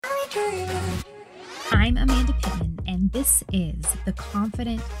I'm Amanda Pittman, and this is the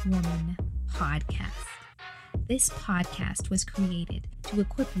Confident Woman Podcast. This podcast was created to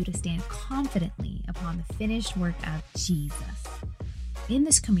equip you to stand confidently upon the finished work of Jesus. In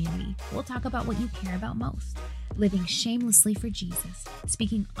this community, we'll talk about what you care about most, living shamelessly for Jesus,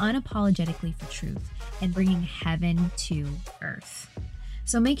 speaking unapologetically for truth, and bringing heaven to earth.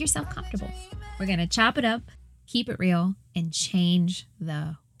 So make yourself comfortable. We're going to chop it up, keep it real, and change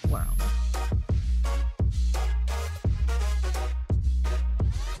the world.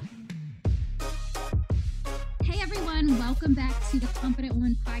 Welcome back to the Confident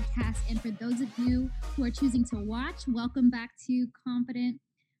Woman Podcast. And for those of you who are choosing to watch, welcome back to Confident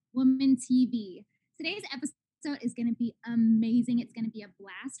Woman TV. Today's episode is going to be amazing. It's going to be a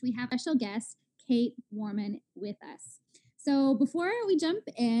blast. We have a special guest, Kate Warman, with us. So before we jump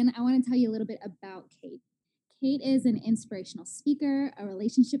in, I want to tell you a little bit about Kate. Kate is an inspirational speaker, a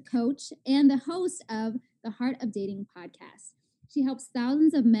relationship coach, and the host of the Heart of Dating podcast. She helps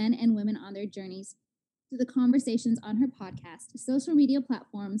thousands of men and women on their journeys through the conversations on her podcast, social media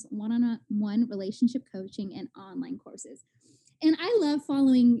platforms, one-on-one relationship coaching, and online courses. And I love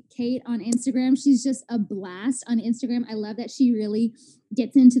following Kate on Instagram. She's just a blast on Instagram. I love that she really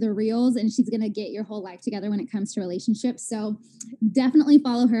gets into the reels and she's going to get your whole life together when it comes to relationships. So definitely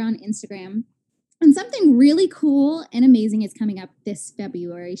follow her on Instagram. And something really cool and amazing is coming up this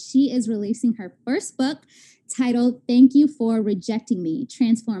February. She is releasing her first book titled Thank You for Rejecting Me,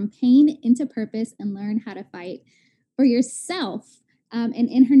 Transform Pain into Purpose and Learn How to Fight for Yourself. And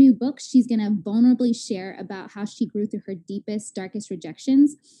in her new book, she's going to vulnerably share about how she grew through her deepest, darkest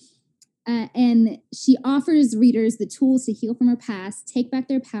rejections. And she offers readers the tools to heal from her past, take back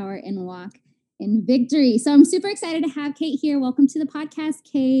their power, and walk in victory. So I'm super excited to have Kate here. Welcome to the podcast,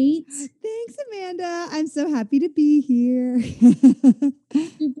 Kate. Thanks, Amanda. I'm so happy to be here.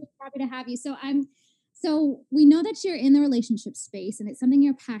 Super happy to have you. So we know that you're in the relationship space and it's something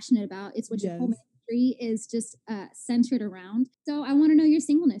you're passionate about. It's what your whole ministry is just centered around. So I want to know your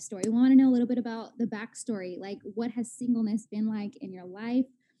singleness story. I want to know a little bit about the backstory. Like, what has singleness been like in your life?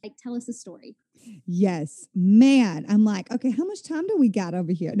 Like, tell us a story. Yes, man. I'm like, okay, how much time do we got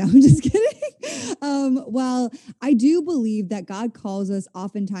over here? No, I'm just kidding. Well, I do believe that God calls us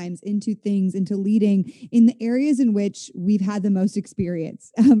oftentimes into leading in the areas in which we've had the most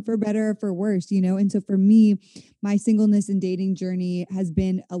experience, for better or for worse, And so for me, my singleness and dating journey has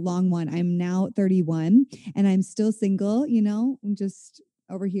been a long one. I'm now 31 and I'm still single, I'm just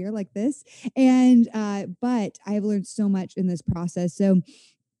over here like this. And, but I have learned so much in this process. So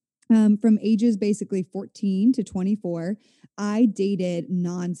from ages basically 14 to 24, I dated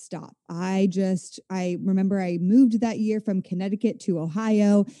nonstop. I remember I moved that year from Connecticut to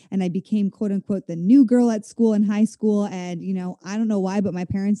Ohio and I became quote unquote the new girl at school in high school. And, I don't know why, but my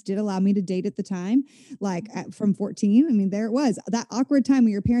parents did allow me to date at the time, from 14. I mean, there it was, that awkward time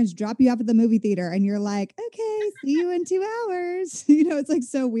when your parents drop you off at the movie theater and you're like, okay, see you in 2 hours. It's like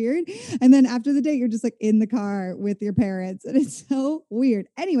so weird. And then after the date, you're just like in the car with your parents and it's so weird.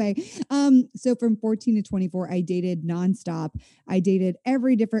 Anyway, so from 14 to 24, I dated nonstop. I dated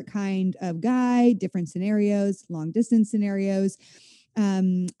every different kind of guy, different scenarios, long distance scenarios.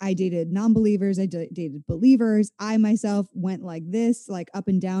 I dated non-believers. I dated believers. I myself went like this, like up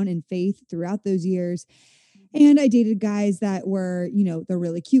and down in faith throughout those years. And I dated guys that were, the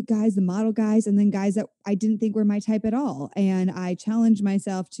really cute guys, the model guys, and then guys that I didn't think were my type at all. And I challenged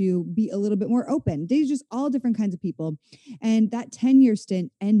myself to be a little bit more open. Dated just all different kinds of people. And that 10-year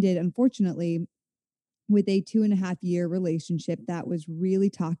stint ended, unfortunately, with a 2.5-year relationship that was really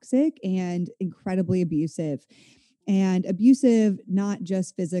toxic and incredibly abusive. And abusive, not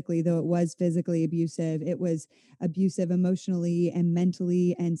just physically, though it was physically abusive. It was abusive emotionally and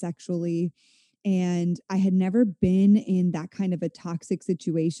mentally and sexually. And I had never been in that kind of a toxic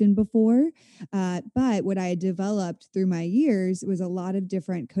situation before. But what I had developed through my years was a lot of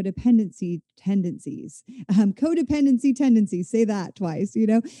different codependency tendencies. Say that twice,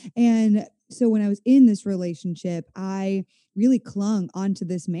 And so when I was in this relationship, I really clung onto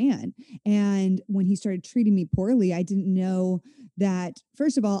this man. And when he started treating me poorly, I didn't know that,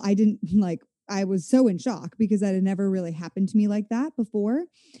 first of all, I was so in shock because that had never really happened to me like that before.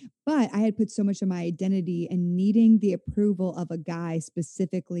 But I had put so much of my identity in needing the approval of a guy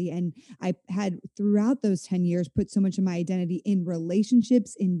specifically. And I had throughout those 10 years put so much of my identity in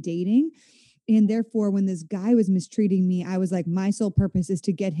relationships, in dating. And therefore, when this guy was mistreating me, I was like, my sole purpose is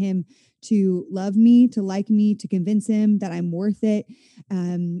to get him to love me, to like me, to convince him that I'm worth it.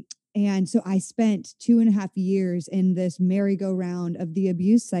 And so I spent 2.5 years in this merry-go-round of the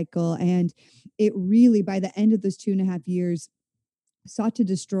abuse cycle. And it really, by the end of those 2.5 years, sought to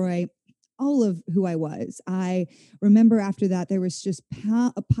destroy all of who I was. I remember after that, there was just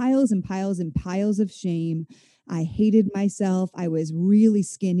piles and piles and piles of shame. I hated myself. I was really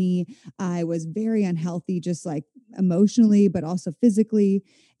skinny. I was very unhealthy, just like emotionally, but also physically.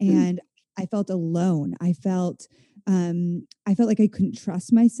 And I felt alone. I felt like I couldn't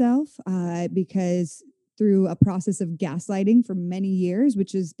trust myself because through a process of gaslighting for many years,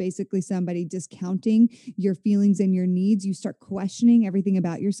 which is basically somebody discounting your feelings and your needs, you start questioning everything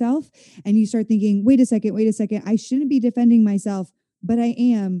about yourself and you start thinking, wait a second, I shouldn't be defending myself, but I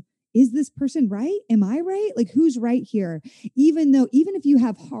am. Is this person right? Am I right? Like, who's right here? Even if you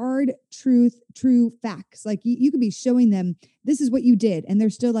have hard true facts, like you could be showing them this is what you did, and they're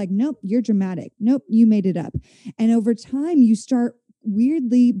still like, nope, you're dramatic. Nope, you made it up. And over time, you start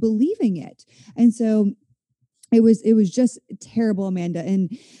weirdly believing it. And so it was just terrible, Amanda.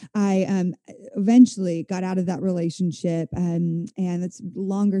 And I eventually got out of that relationship. And it's a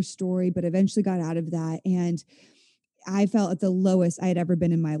longer story, but eventually got out of that. And I felt at the lowest I had ever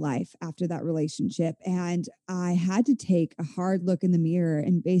been in my life after that relationship. And I had to take a hard look in the mirror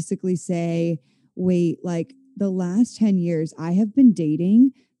and basically say, wait, like the last 10 years, I have been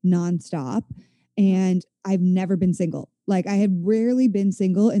dating nonstop and I've never been single. Like I had rarely been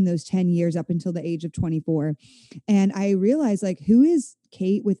single in those 10 years up until the age of 24. And I realized, like, who is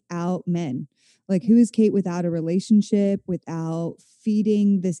Kate without men? Like, who is Kate without a relationship, without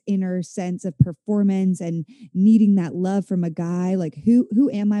feeding this inner sense of performance and needing that love from a guy? Like, who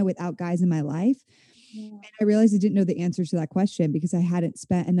am I without guys in my life? Yeah. And I realized I didn't know the answer to that question because I hadn't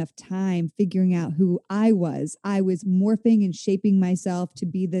spent enough time figuring out who I was. I was morphing and shaping myself to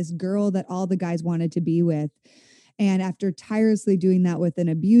be this girl that all the guys wanted to be with. And after tirelessly doing that with an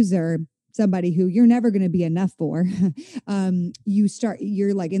abuser, somebody who you're never going to be enough for,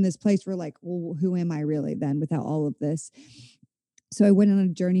 you're like in this place where like, well, who am I really then without all of this? So I went on a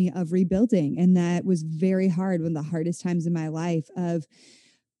journey of rebuilding, and that was very hard. One of the hardest times in my life of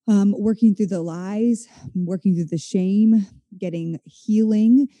working through the lies, working through the shame, getting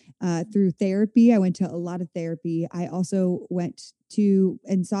healing through therapy. I went to a lot of therapy. I also went to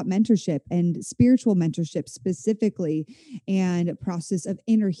and sought mentorship and spiritual mentorship specifically, and a process of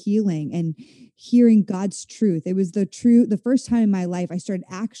inner healing and hearing God's truth. It was the first time in my life I started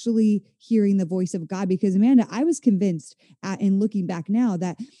actually hearing the voice of God, because Amanda, I was convinced in looking back now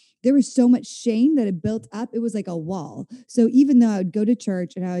that there was so much shame that had built up. It was like a wall. So even though I would go to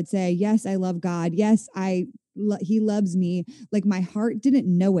church and I would say, yes, I love God. Yes, he loves me. Like my heart didn't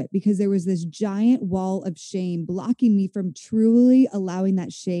know it because there was this giant wall of shame blocking me from truly allowing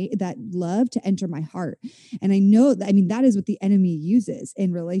that shame, that love to enter my heart. And I know that, I mean, that is what the enemy uses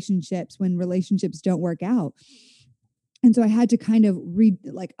in relationships when relationships don't work out. And so I had to kind of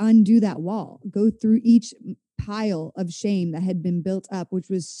undo that wall, go through each pile of shame that had been built up, which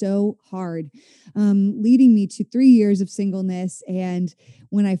was so hard, leading me to 3 years of singleness. And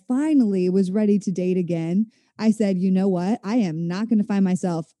when I finally was ready to date again, I said, you know what? I am not going to find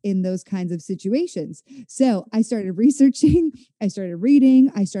myself in those kinds of situations. So I started researching, I started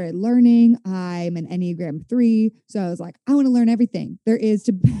reading, I started learning. I'm an Enneagram 3. So I was like, I want to learn everything there is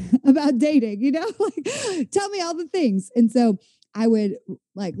to about dating, like tell me all the things. And so I would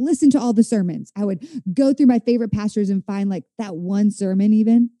like listen to all the sermons. I would go through my favorite pastors and find like that one sermon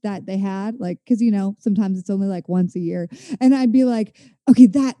even that they had, like, cause sometimes it's only like once a year. And I'd be like, okay,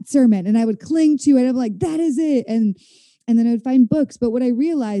 that sermon. And I would cling to it. I'm like, that is it. And then I would find books. But what I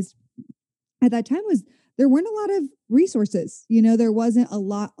realized at that time was there weren't a lot of resources. There wasn't a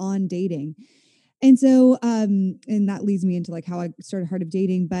lot on dating. And so, and that leads me into like how I started Heart of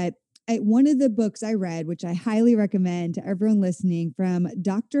Dating. But one of the books I read, which I highly recommend to everyone listening, from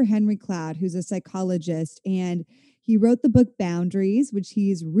Dr. Henry Cloud, who's a psychologist, and he wrote the book Boundaries, which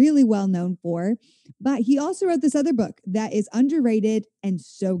he's really well known for. But he also wrote this other book that is underrated and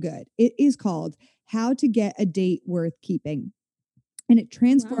so good. It is called How to Get a Date Worth Keeping. And it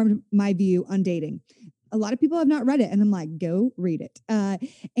transformed my view on dating. A lot of people have not read it, and I'm like, go read it.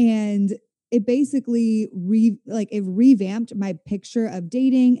 And it basically it revamped my picture of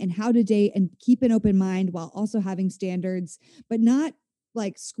dating and how to date and keep an open mind while also having standards, but not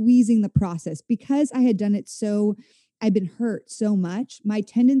like squeezing the process. Because I had done it I'd been hurt so much. My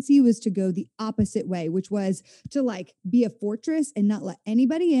tendency was to go the opposite way, which was to like be a fortress and not let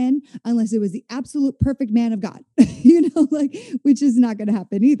anybody in unless it was the absolute perfect man of God, which is not going to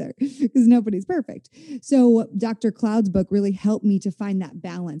happen either because nobody's perfect. So Dr. Cloud's book really helped me to find that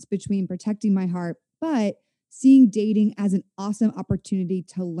balance between protecting my heart, but seeing dating as an awesome opportunity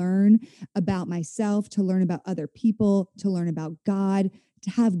to learn about myself, to learn about other people, to learn about God,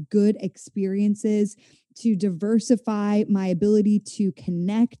 to have good experiences. to diversify my ability to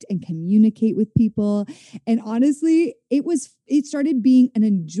connect and communicate with people. And honestly, it started being an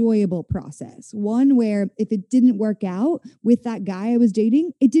enjoyable process. One where if it didn't work out with that guy I was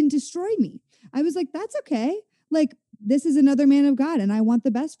dating, it didn't destroy me. I was like, that's okay. Like, this is another man of God and I want the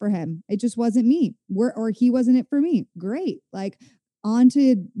best for him. It just wasn't me. Or he wasn't it for me. Great. Like, on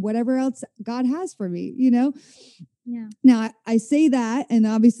to whatever else God has for me, you know? Yeah. Now, I say that, and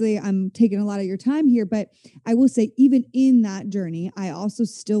obviously I'm taking a lot of your time here, but I will say, even in that journey, I also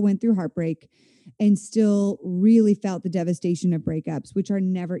still went through heartbreak and still really felt the devastation of breakups, which are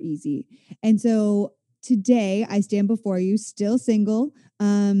never easy. And so today I stand before you, still single.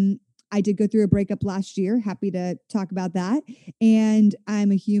 I did go through a breakup last year. Happy to talk about that. And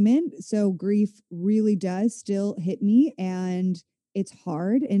I'm a human. So grief really does still hit me, and it's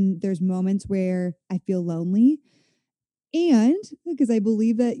hard. And there's moments where I feel lonely. And because I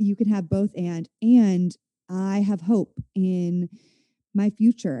believe that you can have both, and I have hope in my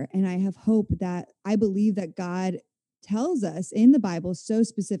future. And I have hope that I believe that God tells us in the Bible so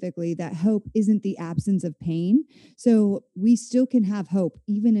specifically that hope isn't the absence of pain. So we still can have hope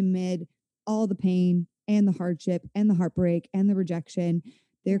even amid all the pain and the hardship and the heartbreak and the rejection.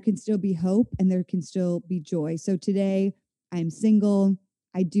 There can still be hope and there can still be joy. So today I'm single.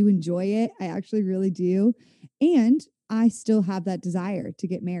 I do enjoy it. I actually really do. And I still have that desire to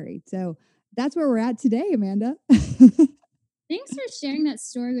get married. So that's where we're at today, Amanda. Thanks for sharing that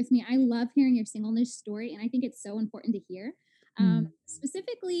story with me. I love hearing your singleness story, and I think it's so important to hear.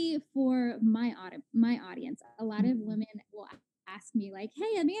 Specifically for my audience, a lot of women will ask me like,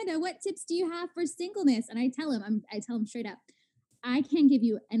 "Hey, Amanda, what tips do you have for singleness?" And I tell them straight up, I can't give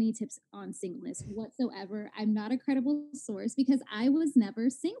you any tips on singleness whatsoever. I'm not a credible source because I was never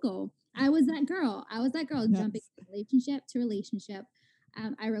single. I was that girl. Jumping from relationship to relationship.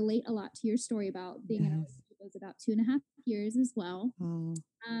 I relate a lot to your story about being in a relationship that was about 2.5 years as well. Wow.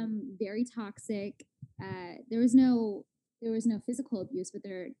 Very toxic. There was no physical abuse, but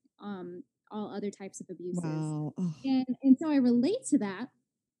there all other types of abuses. Wow. Oh. And so I relate to that.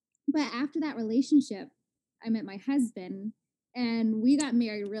 But after that relationship, I met my husband, and we got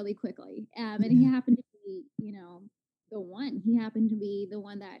married really quickly. And he happened to be, the one. He happened to be the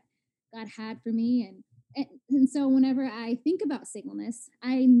one that God had for me. And so whenever I think about singleness,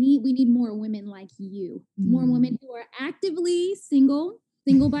 we need more women like you, more women who are actively single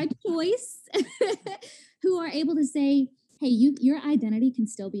by choice, who are able to say, hey, your identity can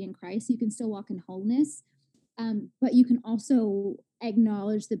still be in Christ. You can still walk in wholeness. But you can also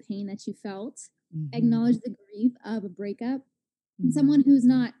acknowledge the pain that you felt, acknowledge the grief of a breakup, and someone who's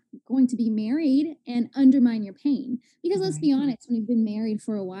not going to be married and undermine your pain. Because let's be honest, when you've been married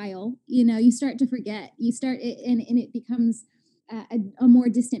for a while, you start to forget. And it becomes a more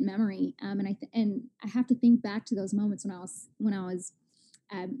distant memory. And I have to think back to those moments when I was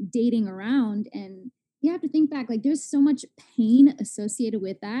dating around, and you have to think back, like there's so much pain associated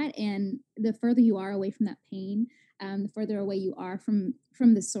with that. And the further you are away from that pain, the further away you are from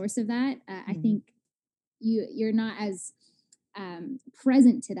the source of that, I think you're not as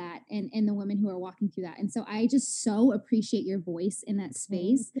present to that and the women who are walking through that. And so I just so appreciate your voice in that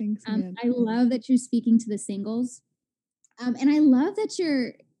space. Thanks, I love that you're speaking to the singles. And I love that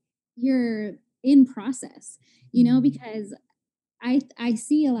you're in process, because I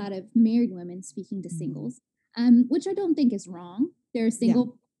see a lot of married women speaking to singles, which I don't think is wrong. There are single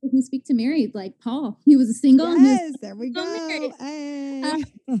people who speak to married, like Paul. He was a single. Yes, there we go. Hey.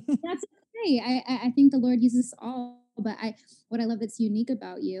 That's okay. I think the Lord uses us all. But what I love that's unique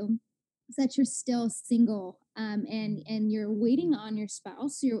about you is that you're still single, and you're waiting on your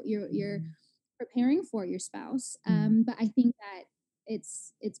spouse. You're preparing for your spouse. But I think that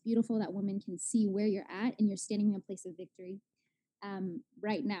it's beautiful that women can see where you're at, and you're standing in a place of victory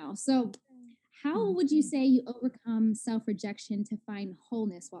right now. So how would you say you overcome self-rejection to find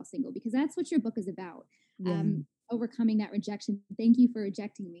wholeness while single? Because that's what your book is about. Overcoming that rejection. Thank you for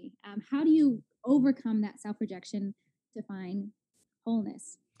rejecting me. How do you overcome that self-rejection to find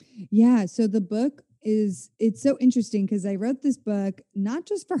wholeness? Yeah. So the book it's so interesting because I wrote this book not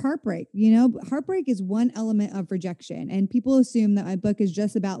just for heartbreak. Heartbreak is one element of rejection, and people assume that my book is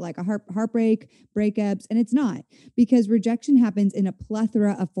just about like a heartbreak, breakups, and it's not, because rejection happens in a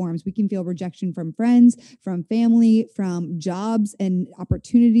plethora of forms. We can feel rejection from friends, from family, from jobs and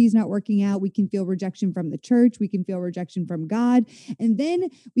opportunities not working out. We can feel rejection from the church. We can feel rejection from God, and then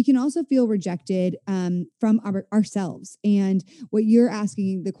we can also feel rejected from ourselves. And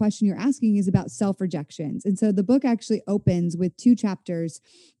the question you're asking is about self-rejection. self-rejections. And so the book actually opens with 2 chapters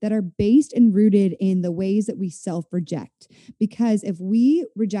that are based and rooted in the ways that we self-reject. Because if we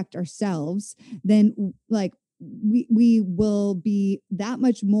reject ourselves, then like we will be that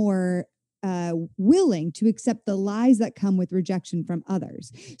much more willing to accept the lies that come with rejection from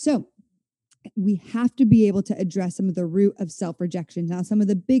others. So we have to be able to address some of the root of self-rejection. Now, some of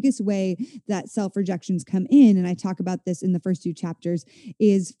the biggest way that self-rejections come in, and I talk about this in the first 2 chapters,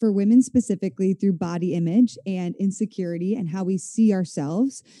 is for women specifically through body image and insecurity and how we see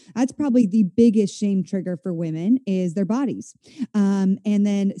ourselves. That's probably the biggest shame trigger for women is their bodies. And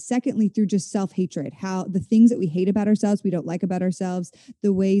then secondly, through just self-hatred, how the things that we hate about ourselves, we don't like about ourselves,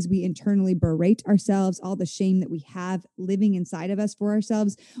 the ways we internally berate ourselves, all the shame that we have living inside of us for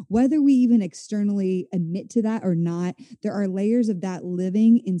ourselves, whether we even externally admit to that or not, there are layers of that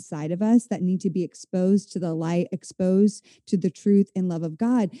living inside of us that need to be exposed to the light, exposed to the truth and love of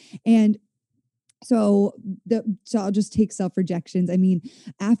God. And so I'll just take self-rejections. I mean,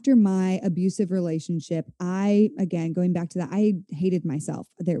 after my abusive relationship, again, going back to that, I hated myself.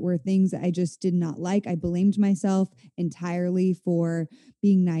 There were things that I just did not like. I blamed myself entirely for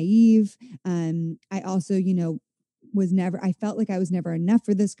being naive. I also, I felt like I was never enough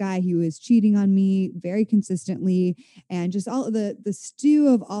for this guy. He was cheating on me very consistently. And just all of the stew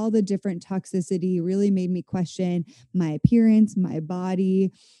of all the different toxicity really made me question my appearance, my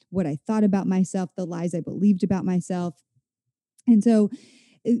body, what I thought about myself, the lies I believed about myself. And so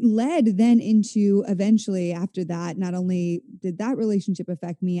it led then into eventually after that, not only did that relationship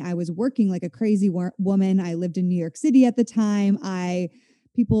affect me, I was working like a crazy woman. I lived in New York City at the time. A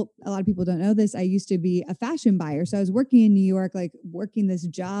lot of people don't know this. I used to be a fashion buyer. So I was working in New York, like working this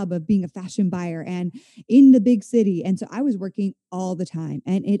job of being a fashion buyer and in the big city. And so I was working all the time.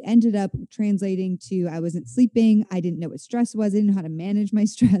 And it ended up translating to I wasn't sleeping. I didn't know what stress was. I didn't know how to manage my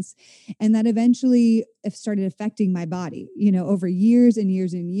stress. And that eventually started affecting my body, over years and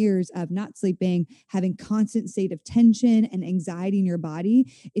years and years of not sleeping, having constant state of tension and anxiety in your body.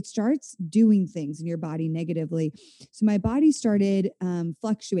 It starts doing things in your body negatively. So my body started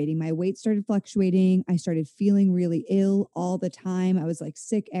fluctuating. My weight started fluctuating. I started feeling really ill all the time. I was like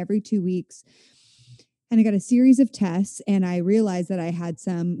sick every 2 weeks. And I got a series of tests and I realized that I had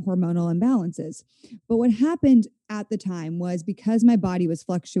some hormonal imbalances. But what happened at the time was because my body was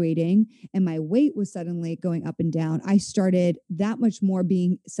fluctuating and my weight was suddenly going up and down, I started that much more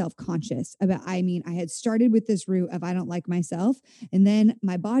being self-conscious about, I had started with this root of I don't like myself. And then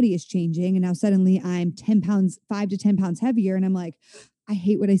my body is changing. And now suddenly I'm 5 to 10 pounds heavier. And I'm like, I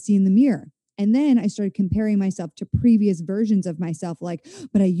hate what I see in the mirror. And then I started comparing myself to previous versions of myself, like,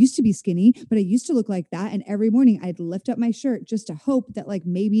 but I used to be skinny, but I used to look like that. And every morning I'd lift up my shirt just to hope that like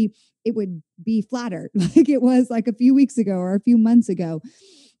maybe it would be flatter like it was like a few weeks ago or a few months ago.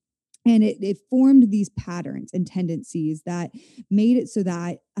 And it formed these patterns and tendencies that made it so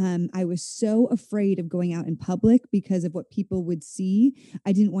that I was so afraid of going out in public because of what people would see.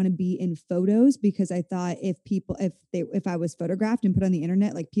 I didn't want to be in photos because I thought if I was photographed and put on the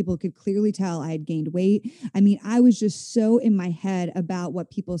internet, like people could clearly tell I had gained weight. I was just so in my head about what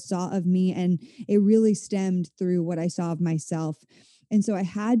people saw of me, and it really stemmed through what I saw of myself. And so I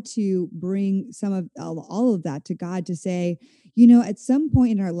had to bring some of all of that to God to say, at some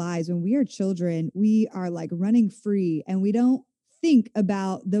point in our lives, when we are children, we are like running free and we don't think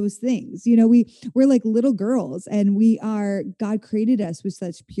about those things. We're like little girls and God created us with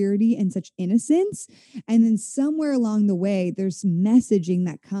such purity and such innocence. And then somewhere along the way, there's messaging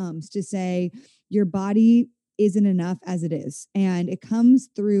that comes to say your body isn't enough as it is. And it comes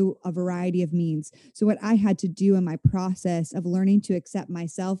through a variety of means. So what I had to do in my process of learning to accept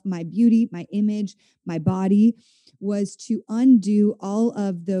myself, my beauty, my image, my body, was to undo all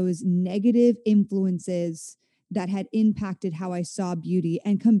of those negative influences that had impacted how I saw beauty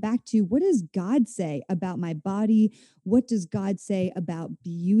and come back to what does God say about my body? What does God say about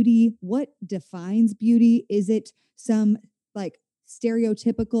beauty? What defines beauty? Is it some like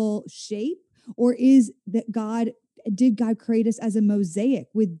stereotypical shape? Or is that did God create us as a mosaic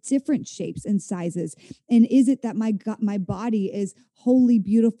with different shapes and sizes? And is it that my body is wholly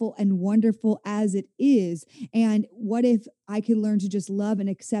beautiful and wonderful as it is? And what if I could learn to just love and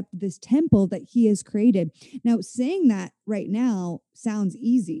accept this temple that He has created? Now, saying that right now sounds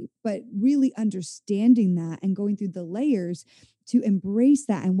easy, but really understanding that and going through the layers to embrace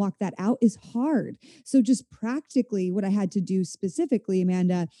that and walk that out is hard. So just practically what I had to do specifically,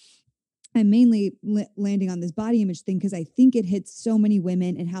 Amanda, I'm mainly landing on this body image thing because I think it hits so many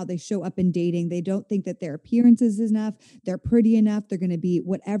women and how they show up in dating. They don't think that their appearance is enough, they're pretty enough, they're going to be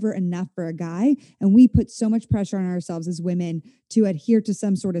whatever enough for a guy. And we put so much pressure on ourselves as women to adhere to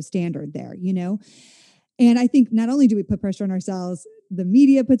some sort of standard there, you know? And I think not only do we put pressure on ourselves, the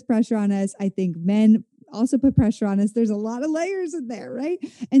media puts pressure on us. I think men also put pressure on us. There's a lot of layers in there, right?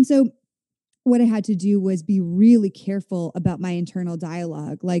 And so what I had to do was be really careful about my internal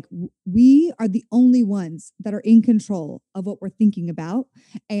dialogue. Like we are the only ones that are in control of what we're thinking about.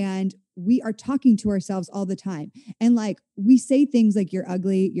 And we are talking to ourselves all the time. And like we say things like, you're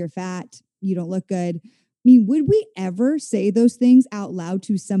ugly, you're fat, you don't look good. I mean, would we ever say those things out loud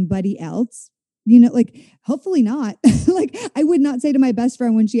to somebody else? You know, like hopefully not. Like I would not say to my best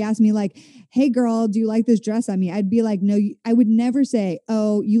friend when she asked me like, hey girl, do you like this dress on me? I'd be like, no, I would never say,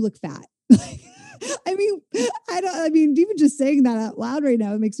 oh, you look fat. I mean, even just saying that out loud right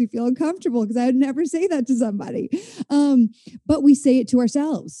now, it makes me feel uncomfortable because I would never say that to somebody. But we say it to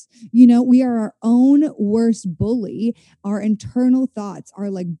ourselves. You know, we are our own worst bully. Our internal thoughts are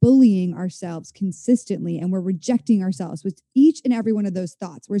like bullying ourselves consistently, and we're rejecting ourselves with each and every one of those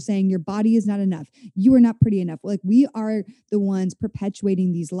thoughts. We're saying your body is not enough. You are not pretty enough. Like we are the ones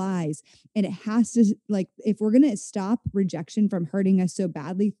perpetuating these lies. And it has to, like, if we're going to stop rejection from hurting us so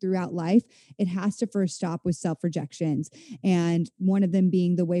badly throughout life, it has to first stop with self-rejections. And one of them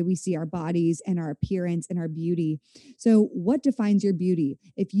being the way we see our bodies and our appearance and our beauty. So what defines your beauty?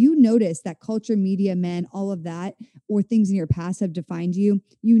 If you notice that culture, media, men, all of that, or things in your past have defined you,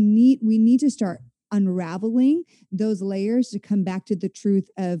 we need to start unraveling those layers to come back to the truth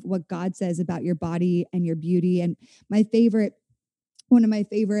of what God says about your body and your beauty. And one of my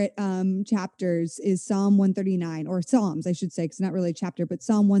favorite chapters is Psalm 139, or Psalms, I should say, because it's not really a chapter, but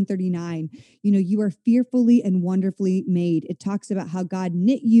Psalm 139. You know, you are fearfully and wonderfully made. It talks about how God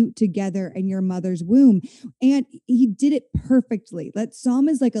knit you together in your mother's womb, and he did it perfectly. That Psalm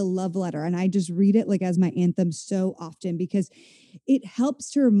is like a love letter, and I just read it like as my anthem so often because it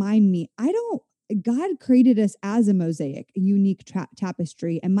helps to remind me, God created us as a mosaic, a unique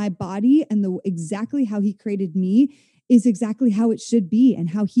tapestry, and my body and the exactly how he created me is exactly how it should be and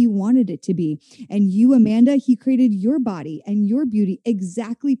how he wanted it to be. And you, Amanda, he created your body and your beauty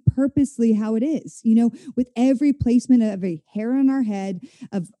exactly purposely how it is, you know, with every placement of a hair on our head,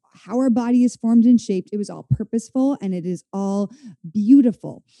 of how our body is formed and shaped. It was all purposeful and it is all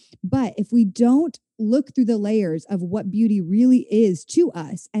beautiful. But if we don't look through the layers of what beauty really is to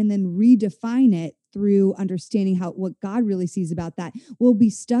us and then redefine it through understanding what God really sees about that, we'll be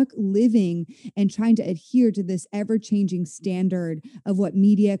stuck living and trying to adhere to this ever-changing standard of what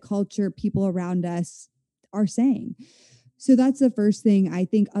media, culture, people around us are saying. So that's the first thing. I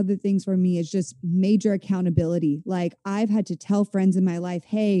think other things for me is just major accountability. Like I've had to tell friends in my life,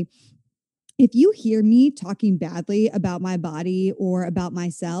 hey, if you hear me talking badly about my body or about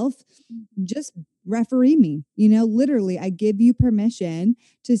myself, just referee me. You know, literally, I give you permission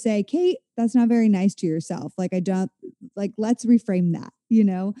to say, Kate, that's not very nice to yourself. Like, let's reframe that, you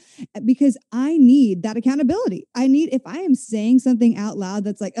know, because I need that accountability. If I am saying something out loud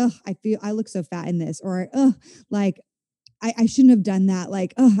that's like, oh, I look so fat in this, or, oh, like, I shouldn't have done that.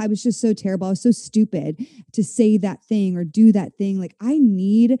 Like, oh, I was just so terrible. I was so stupid to say that thing or do that thing. Like, I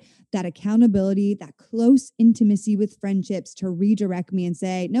need that accountability, that close intimacy with friendships to redirect me and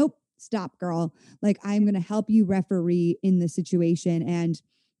say, nope, stop, girl. Like, I'm going to help you referee in this situation. And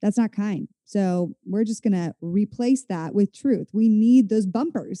that's not kind. So we're just going to replace that with truth. We need those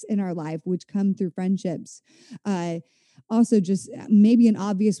bumpers in our life, which come through friendships. Also, just maybe an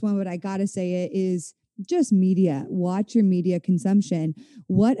obvious one, but I got to say it is just media. Watch your media consumption.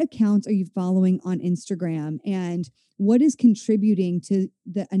 What accounts are you following on Instagram, and what is contributing to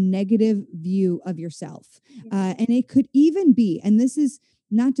a negative view of yourself? And it could even be, and this is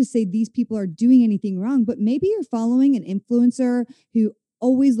not to say these people are doing anything wrong, but maybe you're following an influencer who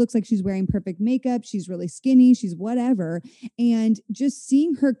always looks like she's wearing perfect makeup. She's really skinny. She's whatever. And just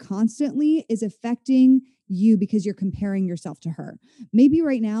seeing her constantly is affecting you because you're comparing yourself to her. Maybe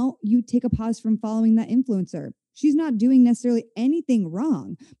right now you take a pause from following that influencer. She's not doing necessarily anything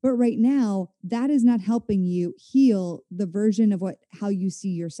wrong, but right now that is not helping you heal the version of how you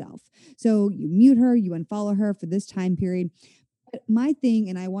see yourself. So you mute her, you unfollow her for this time period. But my thing,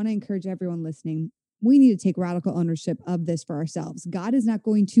 and I want to encourage everyone listening, we need to take radical ownership of this for ourselves. God is not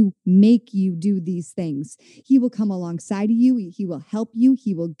going to make you do these things. He will come alongside of you. He will help you.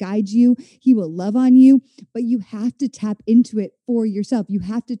 He will guide you. He will love on you, but you have to tap into it for yourself. You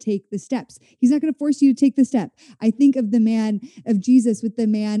have to take the steps. He's not going to force you to take the step. I think of of Jesus with the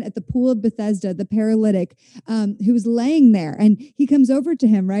man at the pool of Bethesda, the paralytic, who was laying there, and he comes over to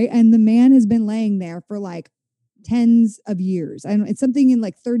him, right? And the man has been laying there for like tens of years. I don't, it's something in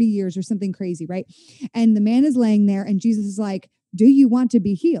like 30 years or something crazy, right? And the man is laying there and Jesus is like, do you want to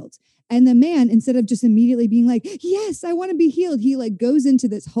be healed? And the man, instead of just immediately being like, yes, I want to be healed, he like goes into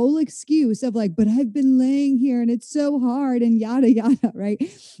this whole excuse of like, but I've been laying here and it's so hard and yada, yada, right?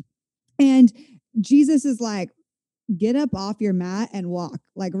 And Jesus is like, get up off your mat and walk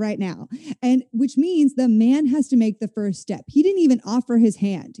like right now. And which means the man has to make the first step. He didn't even offer his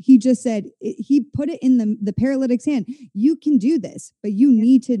hand. He just said, he put it in the paralytic's hand. You can do this, but you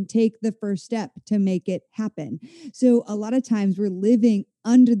need to take the first step to make it happen. So a lot of times we're living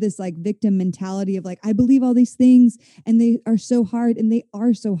under this like victim mentality of like, I believe all these things and they are so hard, and they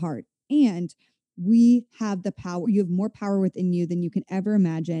are so hard. And we have the power. You have more power within you than you can ever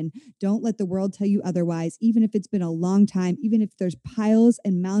imagine. Don't let the world tell you otherwise. Even if it's been a long time, even if there's piles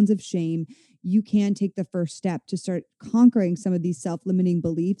and mounds of shame, you can take the first step to start conquering some of these self-limiting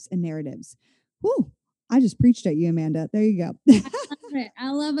beliefs and narratives. Whew, I just preached at you, Amanda. There you go. I love it. I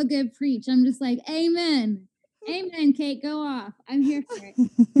love a good preach. I'm just like, amen. Amen, Kate, go off. I'm here for it.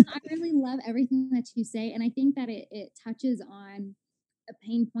 I really love everything that you say. And I think that it touches on a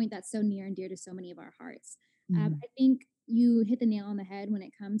pain point that's so near and dear to so many of our hearts. I think you hit the nail on the head when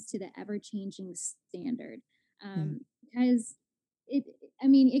it comes to the ever-changing standard. Because it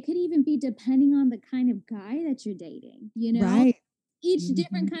could even be depending on the kind of guy that you're dating, you know? Right. Each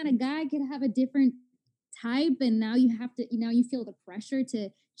different kind of guy could have a different type, and now you feel the pressure to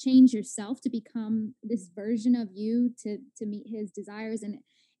change yourself to become this version of you to meet his desires, and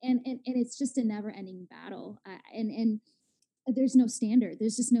it's just a never-ending battle. And there's no standard.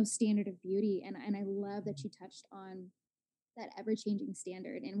 There's just no standard of beauty. And I love that you touched on that ever-changing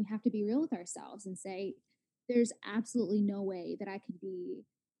standard. And we have to be real with ourselves and say, there's absolutely no way that I could be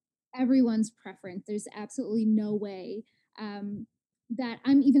everyone's preference. There's absolutely no way that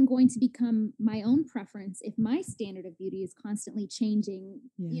I'm even going to become my own preference if my standard of beauty is constantly changing,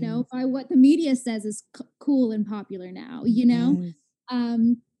 by what the media says is cool and popular now, Yes.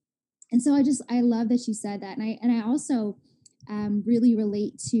 And so I love that you said that. And I also really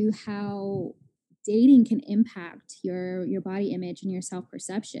relate to how dating can impact your body image and your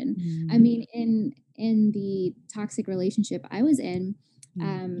self-perception. I mean, in the toxic relationship I was in,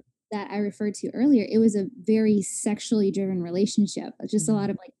 that I referred to earlier, it was a very sexually driven relationship, just a lot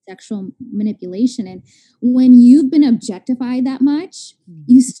of like sexual manipulation. And when you've been objectified that much,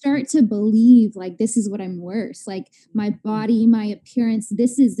 you start to believe like, this is what I'm worth. Like my body, my appearance,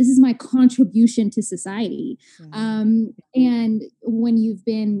 this is my contribution to society. And when you've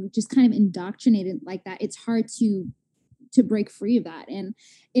been just kind of indoctrinated like that, it's hard to break free of that. And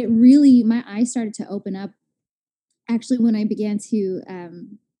it really, my eyes started to open up actually when I began to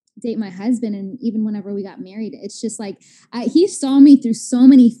date my husband, and even whenever we got married. It's just like he saw me through so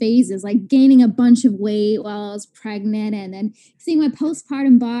many phases, like gaining a bunch of weight while I was pregnant, and then seeing my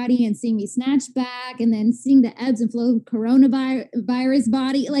postpartum body and seeing me snatch back, and then seeing the ebbs and flows of coronavirus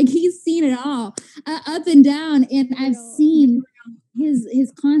body. Like he's seen it all, up and down, and I've seen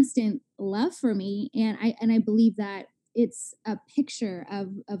his constant love for me, and I believe that it's a picture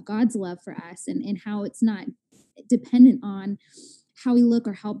of God's love for us, and how it's not dependent on how we look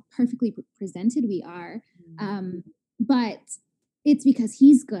or how perfectly presented we are. But it's because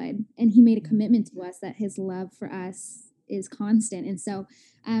he's good, and he made a commitment to us that his love for us is constant. And so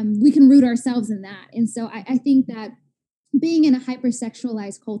we can root ourselves in that. And so I think that being in a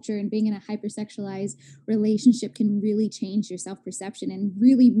hypersexualized culture and being in a hypersexualized relationship can really change your self-perception and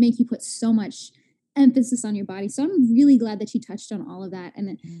really make you put so much emphasis on your body. So I'm really glad that you touched on all of that.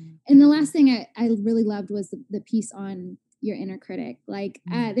 And the last thing I really loved was the piece on your inner critic. Like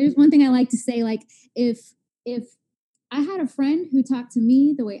there's one thing I like to say, like if I had a friend who talked to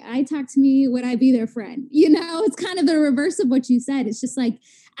me the way I talk to me, would I be their friend? It's kind of the reverse of what you said. It's just like,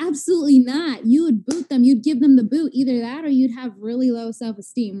 absolutely not. You would boot them. You'd give them the boot, either that or you'd have really low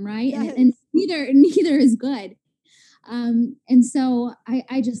self-esteem, right? Yes. And neither is good. And so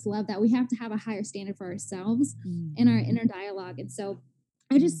I just love that. We have to have a higher standard for ourselves in our inner dialogue. And so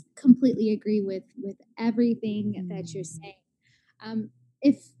I just completely agree with everything that you're saying.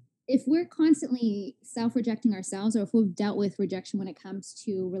 If we're constantly self-rejecting ourselves, or if we've dealt with rejection when it comes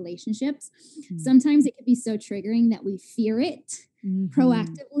to relationships, sometimes it can be so triggering that we fear it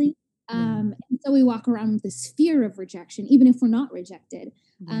proactively. Yeah. And so we walk around with this fear of rejection, even if we're not rejected.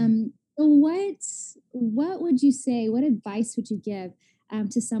 Yeah. So what would you say? What advice would you give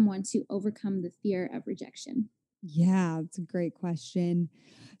to someone to overcome the fear of rejection? Yeah, it's a great question.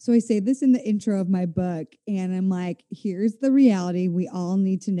 So I say this in the intro of my book, and I'm like, here's the reality we all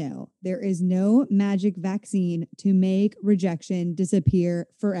need to know. There is no magic vaccine to make rejection disappear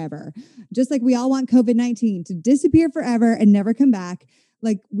forever. Just like we all want COVID-19 to disappear forever and never come back.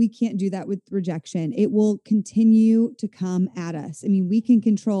 Like, we can't do that with rejection. It will continue to come at us. I mean, we can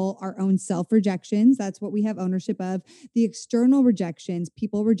control our own self rejections. That's what we have ownership of. The external rejections,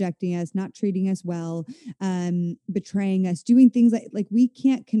 people rejecting us, not treating us well, betraying us, doing things like we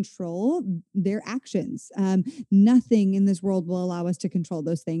can't control their actions. Nothing in this world will allow us to control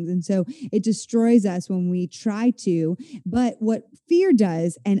those things. And so it destroys us when we try to. But what fear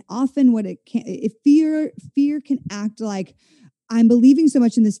does, and often what it can, if fear can act like, I'm believing so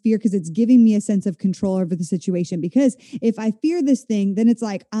much in this fear because it's giving me a sense of control over the situation. Because if I fear this thing, then it's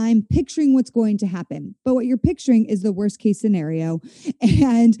like I'm picturing what's going to happen. But what you're picturing is the worst case scenario.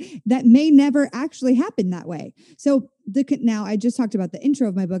 And that may never actually happen that way. So now I just talked about the intro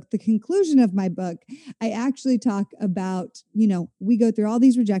of my book. The conclusion of my book, I actually talk about, we go through all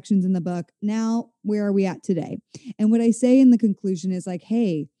these rejections in the book. Now, where are we at today? And what I say in the conclusion is like,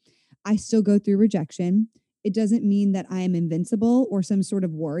 hey, I still go through rejection. It doesn't mean that I am invincible or some sort of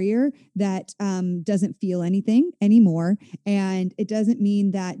warrior that doesn't feel anything anymore. And it doesn't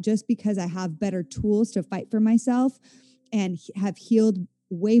mean that just because I have better tools to fight for myself and have healed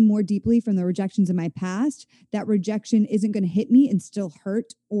way more deeply from the rejections in my past, that rejection isn't going to hit me and still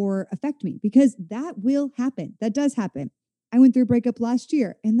hurt or affect me, because that will happen. That does happen. I went through a breakup last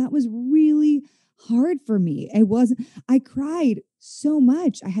year, and that was really hard for me. I cried so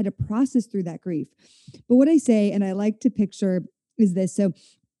much. I had to process through that grief. But what I say, and I like to picture, is this. So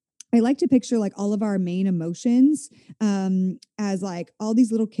I like to picture like all of our main emotions as like all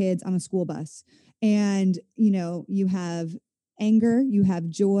these little kids on a school bus. And, you have anger, you have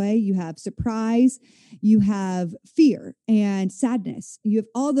joy, you have surprise, you have fear and sadness. You have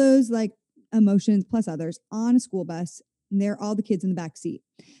all those like emotions plus others on a school bus. And they're all the kids in the back seat.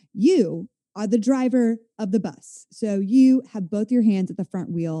 You are the driver of the bus. So you have both your hands at the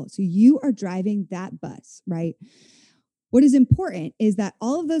front wheel. So you are driving that bus, right? What is important is that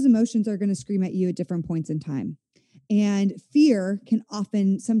all of those emotions are going to scream at you at different points in time. And fear can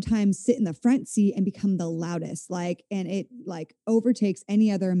often sometimes sit in the front seat and become the loudest, and it overtakes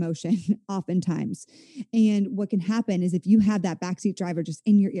any other emotion oftentimes. And what can happen is if you have that backseat driver just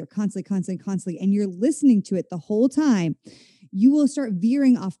in your ear constantly, and you're listening to it the whole time, you will start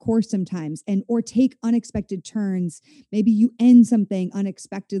veering off course sometimes or take unexpected turns. Maybe you end something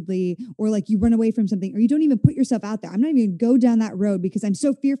unexpectedly, or like you run away from something, or you don't even put yourself out there. I'm not even going to go down that road because I'm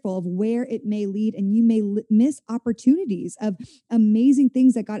so fearful of where it may lead. And you may miss opportunities of amazing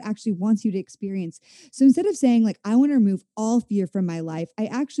things that God actually wants you to experience. So instead of saying like, I want to remove all fear from my life, I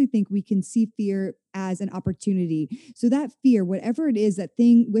actually think we can see fear as an opportunity. So that fear, whatever it is, that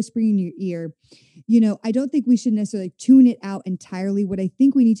thing whispering in your ear, I don't think we should necessarily tune it out entirely. What I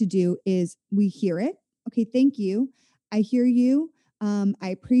think we need to do is we hear it. Okay, thank you. I hear you. I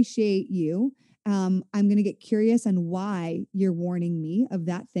appreciate you. I'm going to get curious on why you're warning me of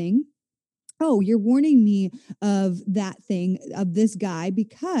that thing. Oh, you're warning me of that thing, of this guy,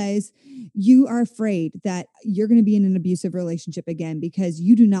 because you are afraid that you're going to be in an abusive relationship again, because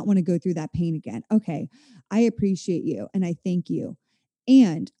you do not want to go through that pain again. Okay, I appreciate you and I thank you.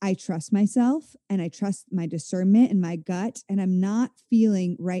 And I trust myself and I trust my discernment and my gut. And I'm not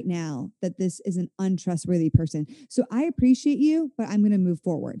feeling right now that this is an untrustworthy person. So I appreciate you, but I'm going to move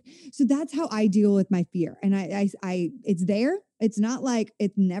forward. So that's how I deal with my fear. And it's there. It's not like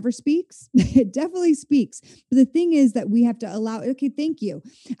it never speaks. It definitely speaks. But the thing is that we have to allow, okay, thank you.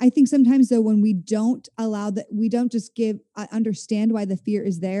 I think sometimes though, when we don't allow that, we don't just understand why the fear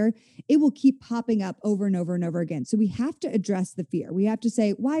is there, it will keep popping up over and over and over again. So we have to address the fear. We have to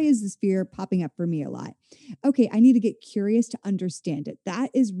say, why is this fear popping up for me a lot? Okay, I need to get curious to understand it. That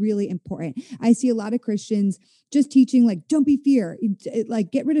is really important. I see a lot of Christians just teaching like, don't be fear,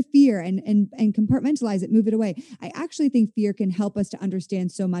 like get rid of fear and compartmentalize it, move it away. I actually think fear can help us to understand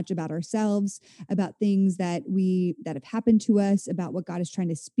so much about ourselves, about things that have happened to us, about what God is trying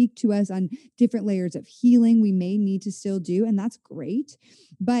to speak to us on different layers of healing we may need to still do. And that's great.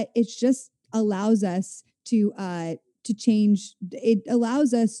 But it just allows us to change. It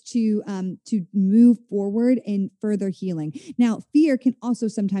allows us to move forward in further healing. Now, fear can also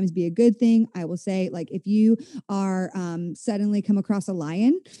sometimes be a good thing. I will say, like, if you are suddenly come across a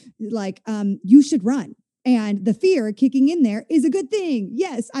lion, like you should run. And the fear kicking in there is a good thing.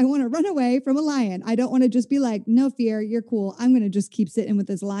 Yes, I want to run away from a lion. I don't want to just be like, no fear, you're cool. I'm going to just keep sitting with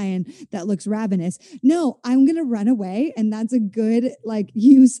this lion that looks ravenous. No, I'm going to run away. And that's a good like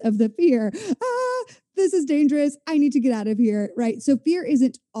use of the fear. This is dangerous. I need to get out of here. Right. So fear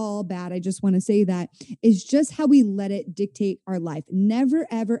isn't all bad. I just want to say that is just how we let it dictate our life. Never,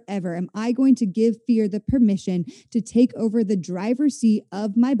 ever, ever am I going to give fear the permission to take over the driver's seat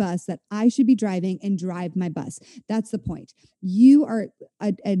of my bus that I should be driving and drive my bus. That's the point. You are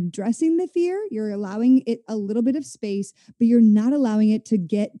addressing the fear. You're allowing it a little bit of space, but you're not allowing it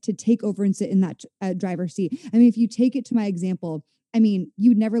to take over and sit in that driver's seat. I mean, if you take it to my example, I mean,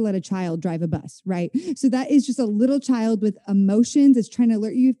 you would never let a child drive a bus, right? So that is just a little child with emotions. It's trying to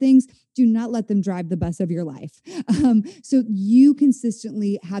alert you of things. Do not let them drive the bus of your life. So you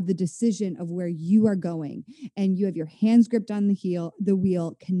consistently have the decision of where you are going, and you have your hands gripped on the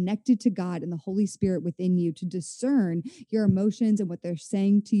wheel, connected to God and the Holy Spirit within you to discern your emotions and what they're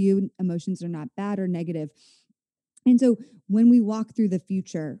saying to you. Emotions are not bad or negative. And so when we walk through the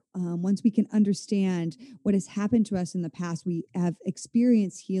future, once we can understand what has happened to us in the past, we have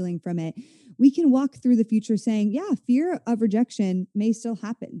experienced healing from it. We can walk through the future saying, yeah, fear of rejection may still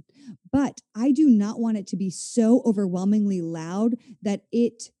happen, but I do not want it to be so overwhelmingly loud that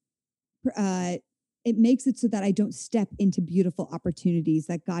it makes it so that I don't step into beautiful opportunities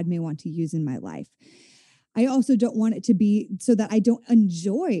that God may want to use in my life. I also don't want it to be so that I don't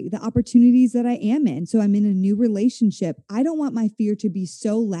enjoy the opportunities that I am in. So I'm in a new relationship. I don't want my fear to be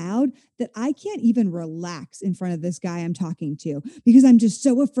so loud that I can't even relax in front of this guy I'm talking to because I'm just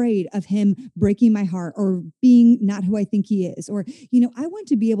so afraid of him breaking my heart or being not who I think he is. Or, I want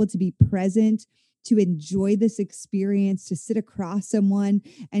to be able to be present, to enjoy this experience, to sit across someone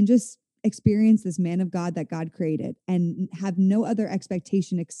and just experience this man of God that God created and have no other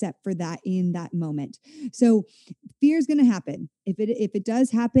expectation except for that in that moment. So fear is going to happen. If it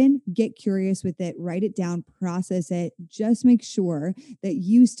does happen, get curious with it, write it down, process it. Just make sure that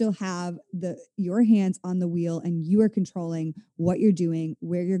you still have your hands on the wheel and you are controlling what you're doing,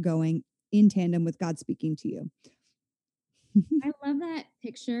 where you're going in tandem with God speaking to you. I love that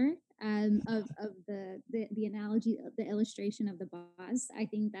picture of the analogy of the illustration of the bus. I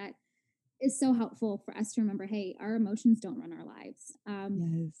think that is so helpful for us to remember, hey, our emotions don't run our lives.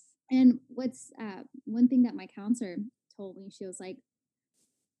 Yes. And what's one thing that my counselor told me, she was like,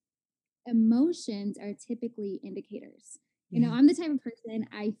 emotions are typically indicators. Yeah. I'm the type of person,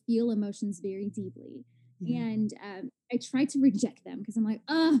 I feel emotions very deeply. Yeah. And I try to reject them because I'm like,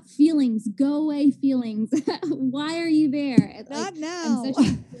 feelings, go away, feelings. Why are you there? Not now.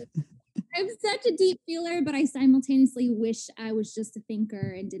 I'm such a deep feeler, but I simultaneously wish I was just a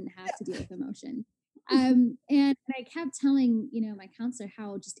thinker and didn't have to deal with emotion. And I kept telling, my counselor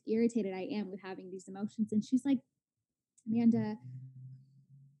how just irritated I am with having these emotions. And she's like, Amanda,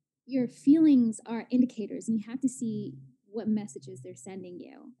 your feelings are indicators and you have to see what messages they're sending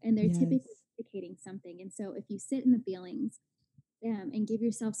you. And they're typically indicating something. And so if you sit in the feelings and give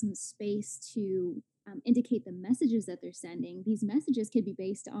yourself some space to indicate the messages that they're sending, these messages could be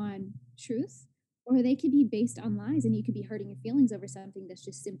based on truth or they could be based on lies, and you could be hurting your feelings over something that's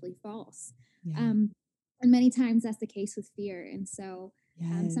just simply false. Yeah. And many times that's the case with fear. And so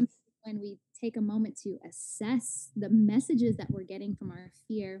sometimes when we take a moment to assess the messages that we're getting from our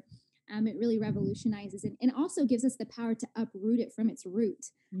fear, it really revolutionizes it and also gives us the power to uproot it from its root.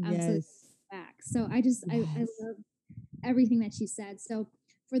 So I love everything that she said. So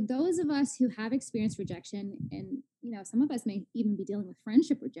for those of us who have experienced rejection, and some of us may even be dealing with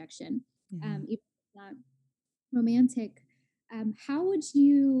friendship rejection, even if it's not romantic, how would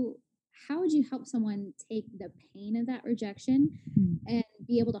you help someone take the pain of that rejection and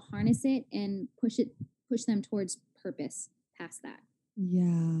be able to harness it and push them towards purpose past that?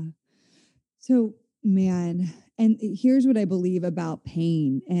 Yeah. So, man, and here's what I believe about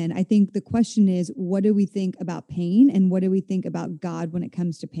pain. And I think the question is, what do we think about pain and what do we think about God when it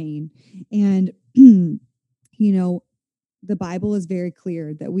comes to pain? And, the Bible is very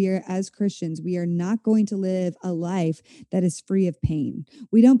clear that we are, as Christians, we are not going to live a life that is free of pain.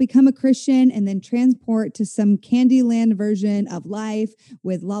 We don't become a Christian and then transport to some Candyland version of life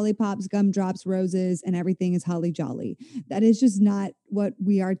with lollipops, gumdrops, roses, and everything is holly jolly. That is just not what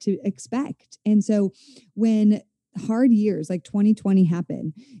we are to expect. And so when hard years like 2020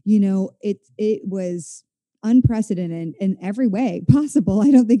 happen, it was unprecedented in every way possible. I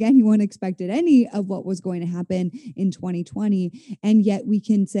don't think anyone expected any of what was going to happen in 2020. And yet we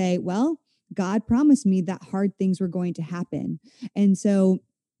can say, well, God promised me that hard things were going to happen. And so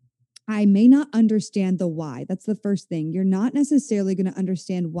I may not understand the why. That's the first thing. You're not necessarily going to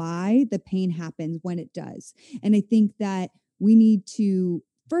understand why the pain happens when it does. And I think that we need to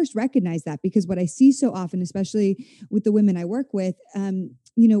first recognize that, because what I see so often, especially with the women I work with,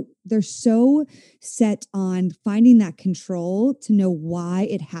 they're so set on finding that control to know why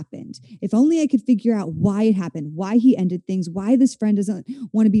it happened. If only I could figure out why it happened, why he ended things, why this friend doesn't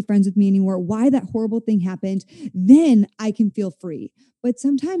want to be friends with me anymore, why that horrible thing happened, then I can feel free. But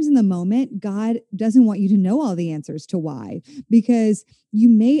sometimes in the moment, God doesn't want you to know all the answers to why, because you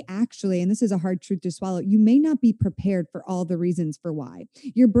may actually, and this is a hard truth to swallow, you may not be prepared for all the reasons for why.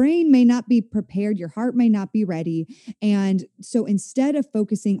 Your brain may not be prepared, your heart may not be ready. And so instead of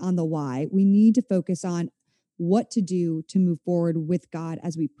focusing on the why, we need to focus on what to do to move forward with God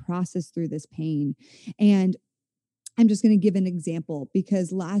as we process through this pain. And I'm just going to give an example,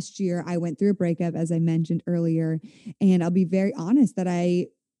 because last year I went through a breakup, as I mentioned earlier, and I'll be very honest that I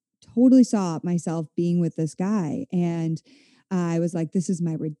totally saw myself being with this guy. And I was like, this is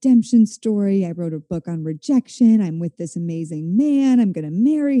my redemption story. I wrote a book on rejection. I'm with this amazing man. I'm going to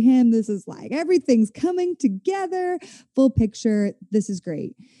marry him. This is like everything's coming together. Full picture. This is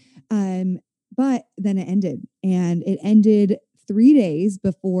great. But then it ended, and it ended 3 days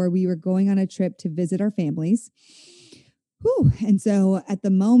before we were going on a trip to visit our families. Whew. And so at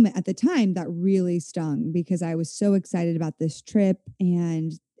the time, that really stung, because I was so excited about this trip,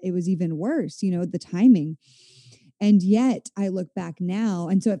 and it was even worse, the timing. And yet I look back now.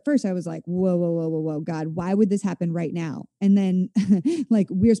 And so at first I was like, whoa, whoa, whoa, whoa, whoa, God, why would this happen right now? And then like,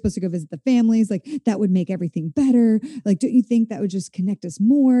 we're supposed to go visit the families. Like, that would make everything better. Like, don't you think that would just connect us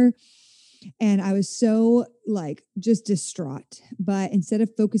more? And I was so like just distraught. But instead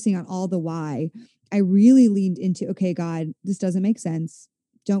of focusing on all the why, I really leaned into, okay, God, this doesn't make sense.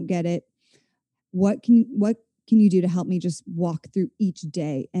 Don't get it. What can you do to help me just walk through each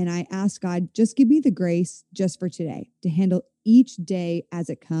day? And I asked God, just give me the grace just for today to handle each day as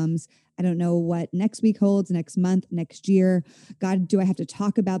it comes. I don't know what next week holds, next month, next year. God, do I have to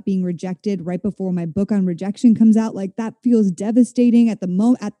talk about being rejected right before my book on rejection comes out? Like, that feels devastating at the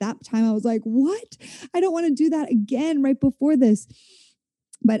moment. At that time, I was like, what? I don't want to do that again right before this.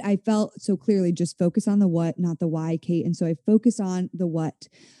 But I felt so clearly, just focus on the what, not the why, Kate. And so I focus on the what.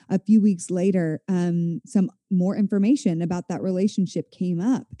 A few weeks later, some more information about that relationship came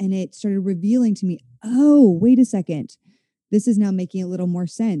up, and it started revealing to me, oh, wait a second. This is now making a little more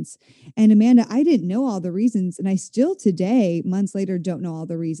sense. And Amanda, I didn't know all the reasons, and I still today, months later, don't know all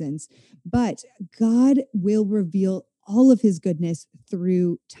the reasons. But God will reveal all of his goodness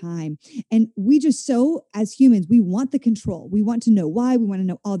through time. And we just, so as humans, we want the control. We want to know why. We want to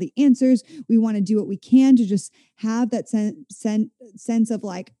know all the answers. We want to do what we can to just have that sense of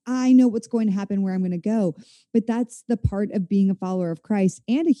like, I know what's going to happen, where I'm going to go. But that's the part of being a follower of Christ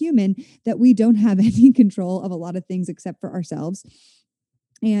and a human, that we don't have any control of a lot of things except for ourselves.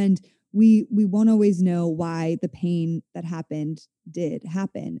 And we won't always know why the pain that happened did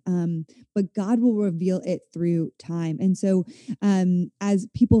happen. But God will reveal it through time. And so as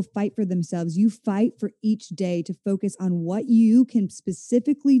people fight for themselves, you fight for each day to focus on what you can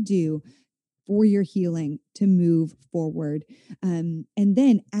specifically do for your healing to move forward. And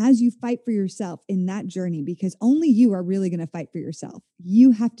then as you fight for yourself in that journey, because only you are really going to fight for yourself.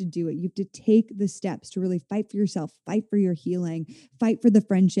 You have to do it. You have to take the steps to really fight for yourself, fight for your healing, fight for the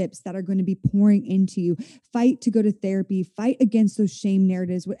friendships that are going to be pouring into you, fight to go to therapy, fight against those shame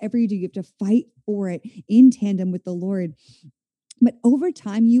narratives. Whatever you do, you have to fight for it in tandem with the Lord. But over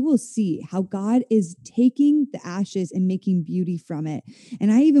time, you will see how God is taking the ashes and making beauty from it.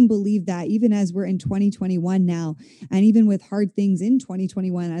 And I even believe that even as we're in 2021 now, and even with hard things in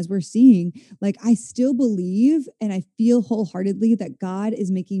 2021, as we're seeing, like, I still believe and I feel wholeheartedly that God is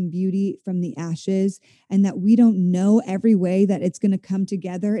making beauty from the ashes, and that we don't know every way that it's going to come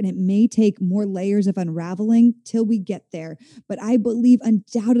together. And it may take more layers of unraveling till we get there. But I believe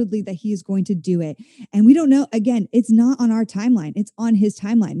undoubtedly that he is going to do it. And we don't know, again, it's not on our timeline. It's on his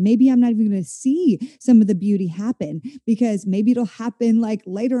timeline. Maybe I'm not even going to see some of the beauty happen, because maybe it'll happen like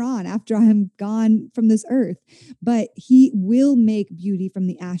later on after I'm gone from this earth. But he will make beauty from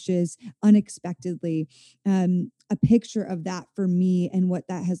the ashes unexpectedly. A picture of that for me and what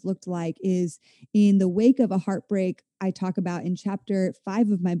that has looked like is in the wake of a heartbreak I talk about in chapter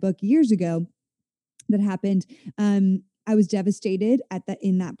 5 of my book years ago that happened. I was devastated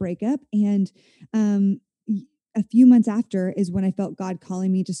in that breakup. And a few months after is when I felt God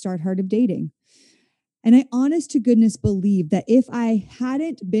calling me to start Heart of Dating. And I honest to goodness believe that if I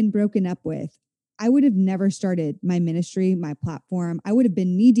hadn't been broken up with, I would have never started my ministry, my platform. I would have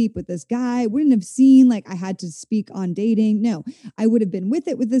been knee deep with this guy. I wouldn't have seen like I had to speak on dating. No, I would have been with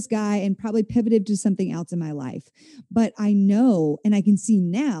it with this guy and probably pivoted to something else in my life. But I know, and I can see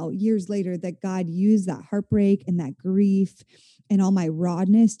now years later that God used that heartbreak and that grief and all my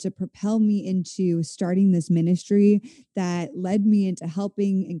rawness to propel me into starting this ministry that led me into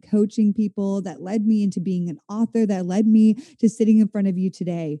helping and coaching people, that led me into being an author, that led me to sitting in front of you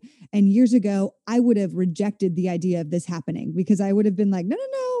today. And years ago, I would have rejected the idea of this happening because I would have been like, no,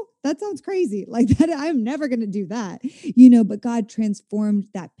 that sounds crazy. Like that, I'm never going to do that, but God transformed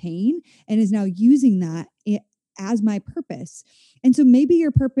that pain and is now using that as my purpose. And so maybe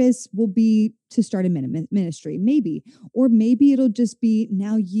your purpose will be to start a ministry, maybe, or maybe it'll just be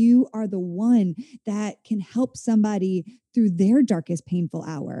now you are the one that can help somebody through their darkest painful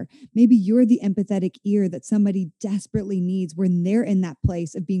hour. Maybe you're the empathetic ear that somebody desperately needs when they're in that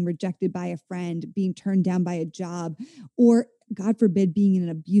place of being rejected by a friend, being turned down by a job, or God forbid, being in an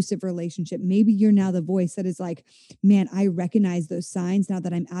abusive relationship. Maybe you're now the voice that is like, man, I recognize those signs now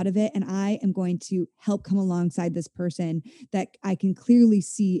that I'm out of it. And I am going to help come alongside this person that I can clearly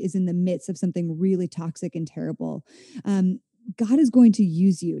see is in the midst of something really toxic and terrible. God is going to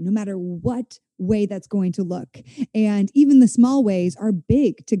use you no matter what way that's going to look. And even the small ways are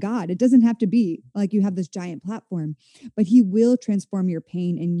big to God. It doesn't have to be like you have this giant platform, but he will transform your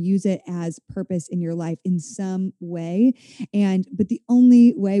pain and use it as purpose in your life in some way. But the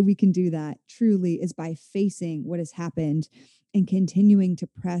only way we can do that truly is by facing what has happened and continuing to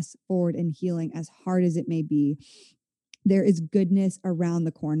press forward in healing as hard as it may be. There is goodness around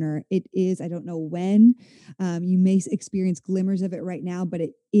the corner. It is, I don't know when, you may experience glimmers of it right now, but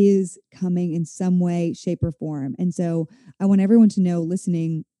it is coming in some way, shape, or form. And so I want everyone to know,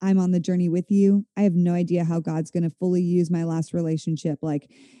 listening, I'm on the journey with you. I have no idea how God's going to fully use my last relationship.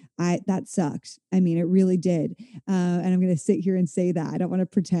 That sucked. I mean, it really did. And I'm going to sit here and say that. I don't want to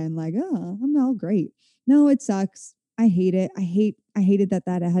pretend like, oh, I'm all great. No, it sucks. I hate it. I hated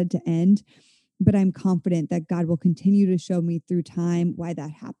that had to end. But I'm confident that God will continue to show me through time why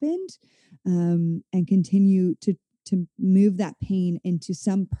that happened, and continue to move that pain into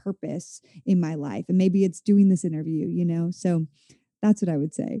some purpose in my life. And maybe it's doing this interview, So that's what I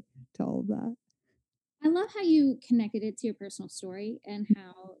would say to all of that. I love how you connected it to your personal story and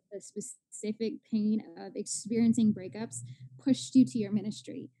how the specific pain of experiencing breakups pushed you to your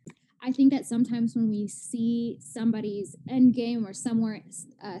ministry. I think that sometimes when we see somebody's end game or someone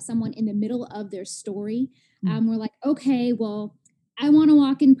in the middle of their story, we're like, okay, well, I want to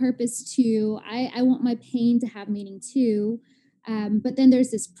walk in purpose too. I want my pain to have meaning too. But then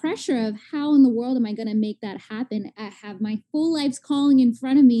there's this pressure of how in the world am I going to make that happen? I have my full life's calling in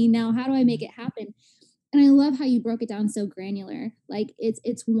front of me. Now, how do I make it happen? And I love how you broke it down so granular. Like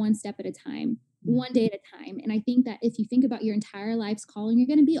it's one step at a time. One day at a time. And I think that if you think about your entire life's calling, you're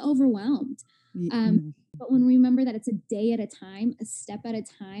going to be overwhelmed. But when we remember that it's a day at a time, a step at a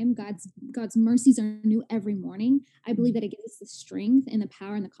time, God's mercies are new every morning. I believe that it gives us the strength and the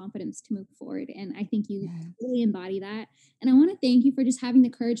power and the confidence to move forward. And I think you really embody that. And I want to thank you for just having the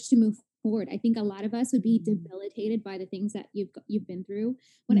courage to move forward. I think a lot of us would be debilitated by the things that you've been through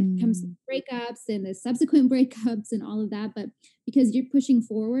when it comes to breakups and the subsequent breakups and all of that. But because you're pushing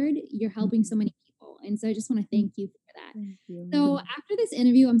forward, you're helping so many people. And so I just want to thank you for that. Thank you. So after this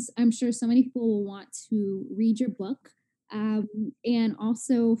interview, I'm sure so many people will want to read your book and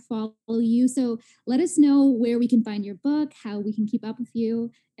also follow you. So let us know where we can find your book, how we can keep up with you,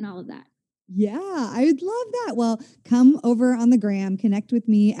 and all of that. Yeah, I would love that. Well, come over on the gram, connect with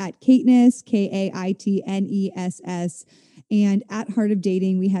me at Kaitness, Kaitness, and at Heart of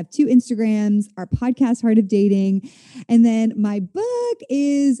Dating. We have 2 Instagrams, our podcast, Heart of Dating. And then my book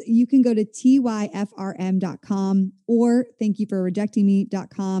is, you can go to tyfrm.com or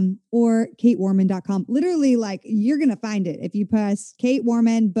thankyouforrejectingme.com or katewarman.com. Literally, you're going to find it. If you press Kate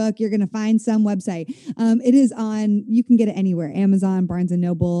Warman book, you're going to find some website. It is on, you can get it anywhere, Amazon, Barnes &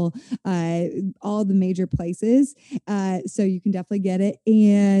 Noble, all the major places. So you can definitely get it.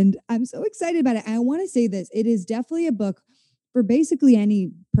 And I'm so excited about it. I want to say this, it is definitely a book for basically any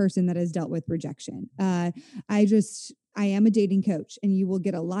person that has dealt with rejection. I am a dating coach, and you will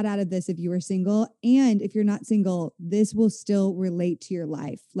get a lot out of this if you are single. And if you're not single, this will still relate to your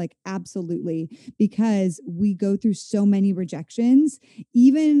life. Absolutely, because we go through so many rejections,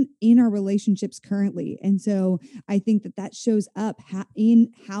 even in our relationships currently. And so I think that shows up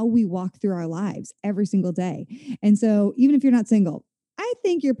in how we walk through our lives every single day. And so even if you're not single, I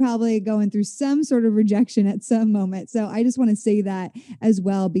think you're probably going through some sort of rejection at some moment. So I just want to say that as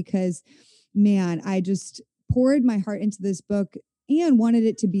well, because man, I just poured my heart into this book. and wanted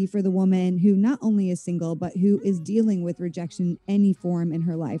it to be for the woman who not only is single, but who is dealing with rejection in any form in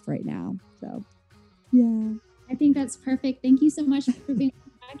her life right now. So, yeah. I think that's perfect. Thank you so much for being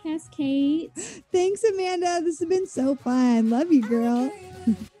on the podcast, Kate. Thanks, Amanda. This has been so fun. Love you, girl.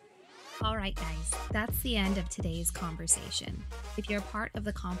 All right, guys, that's the end of today's conversation. If you're a part of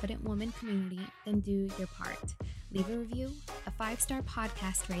the Confident Woman community, then do your part. Leave a review, a 5-star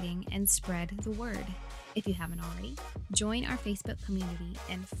podcast rating, and spread the word. If you haven't already, join our Facebook community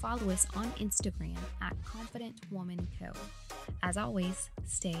and follow us on Instagram at Confident Woman Co. As always,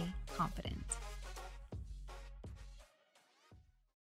 stay confident.